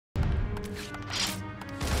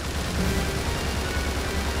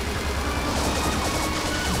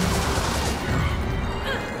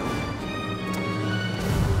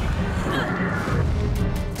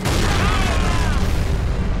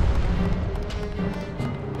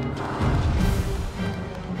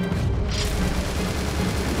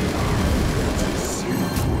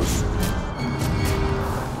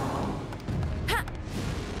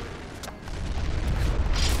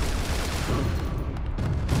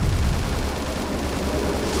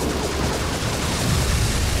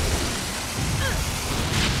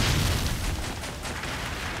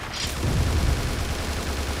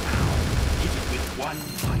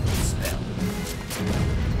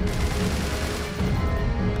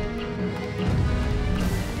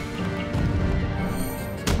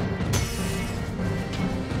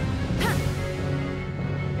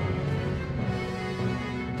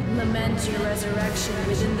avenge your resurrection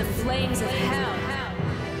within the flames of hell.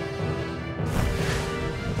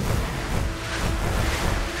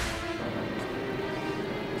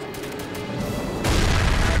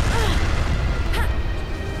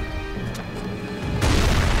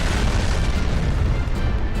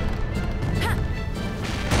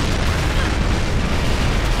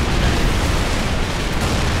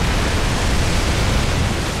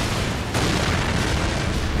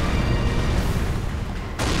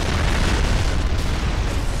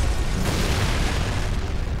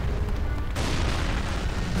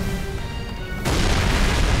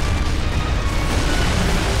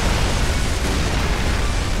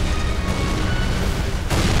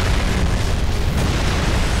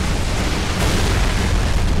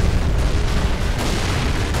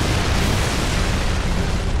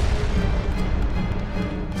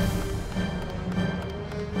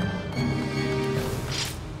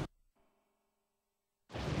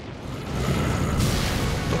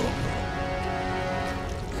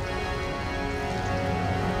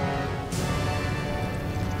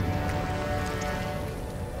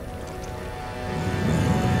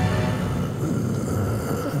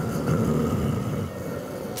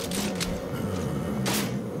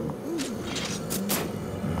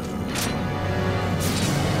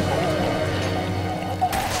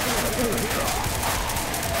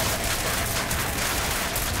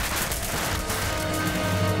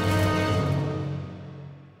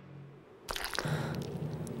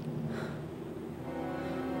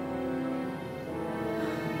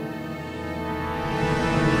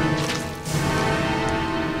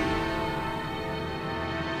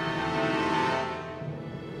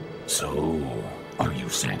 So, are you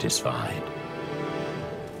satisfied?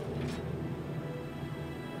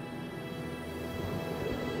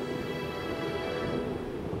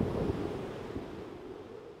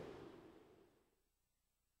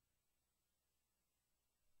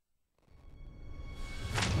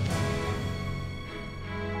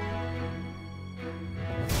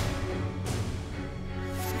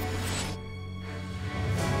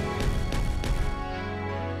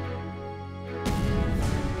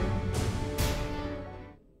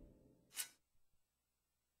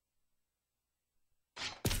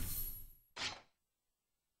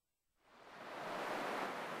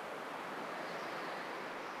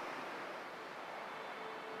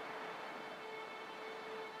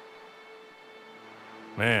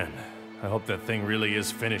 Man, I hope that thing really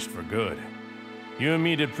is finished for good. You and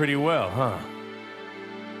me did pretty well, huh?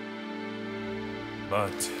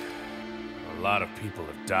 But a lot of people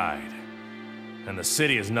have died, and the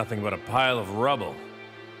city is nothing but a pile of rubble.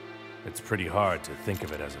 It's pretty hard to think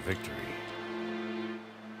of it as a victory.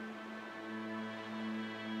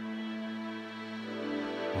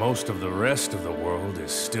 Most of the rest of the world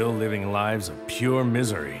is still living lives of pure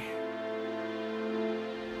misery.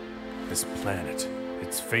 This planet,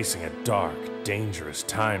 it's facing a dark, dangerous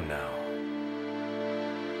time now.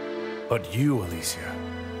 But you, Alicia,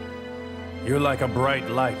 you're like a bright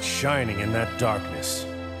light shining in that darkness.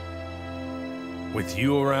 With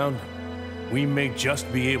you around, we may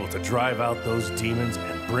just be able to drive out those demons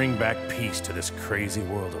and bring back peace to this crazy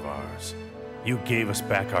world of ours. You gave us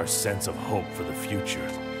back our sense of hope for the future,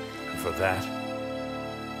 and for that,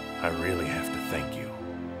 I really have to thank you.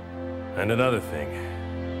 And another thing,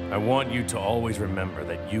 I want you to always remember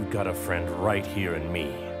that you got a friend right here in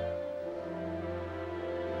me.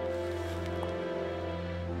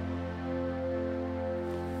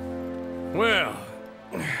 Well,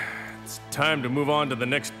 it's time to move on to the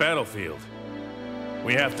next battlefield.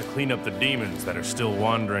 We have to clean up the demons that are still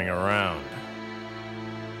wandering around.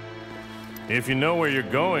 If you know where you're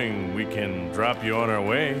going, we can drop you on our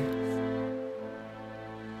way.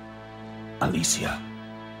 Alicia,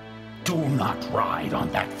 do not ride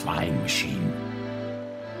on that flying machine.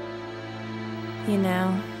 You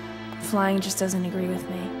know, flying just doesn't agree with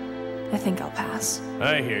me. I think I'll pass.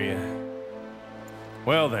 I hear you.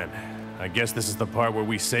 Well then, I guess this is the part where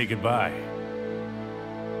we say goodbye.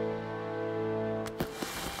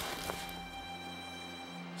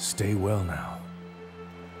 Stay well now.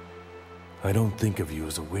 I don't think of you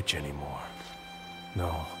as a witch anymore.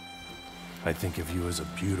 No, I think of you as a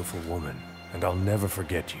beautiful woman, and I'll never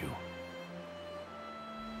forget you.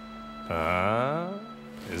 Ah,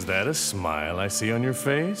 is that a smile I see on your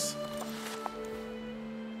face?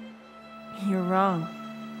 You're wrong.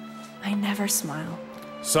 I never smile.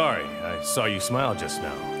 Sorry, I saw you smile just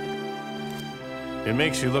now. It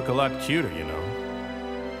makes you look a lot cuter, you know.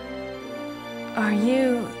 Are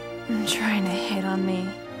you trying to hit on me?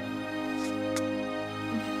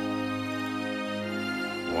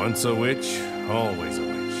 Once a witch, always a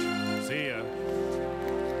witch. See ya.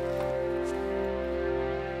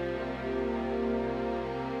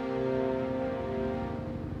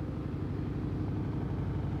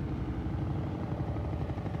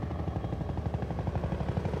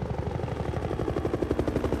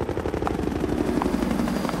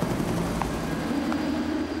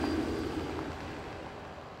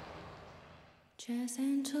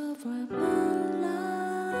 Chasing to bright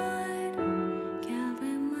moonlight,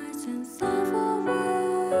 carrying my sense of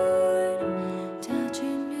avoid,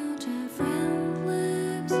 touching your different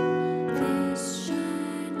lips, this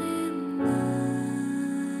shining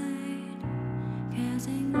light,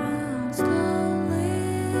 casting round slowly,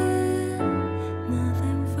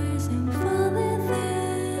 nothing facing from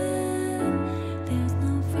within. There's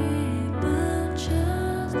no fear but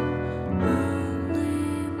just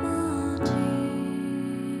only more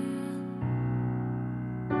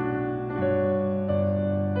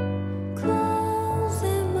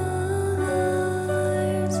closing my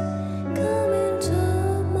eyes, coming to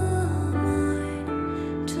my mind,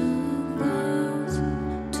 too close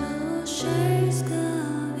to shades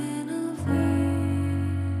coming of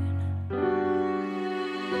rain.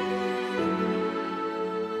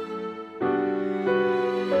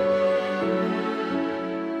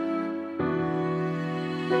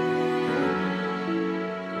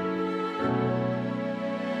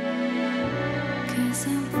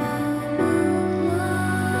 Kissing for moonlight,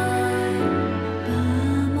 by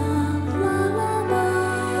my lullaby,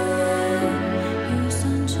 you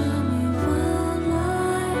sent to me wild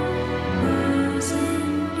light, losing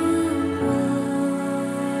your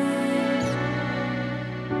eyes.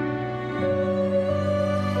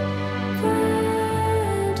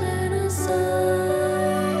 Breathing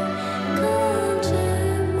aside,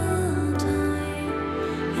 counting my time,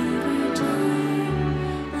 every time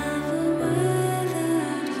ever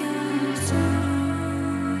without your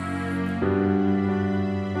song.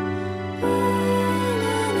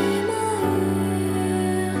 Ringing in my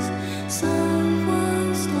ears,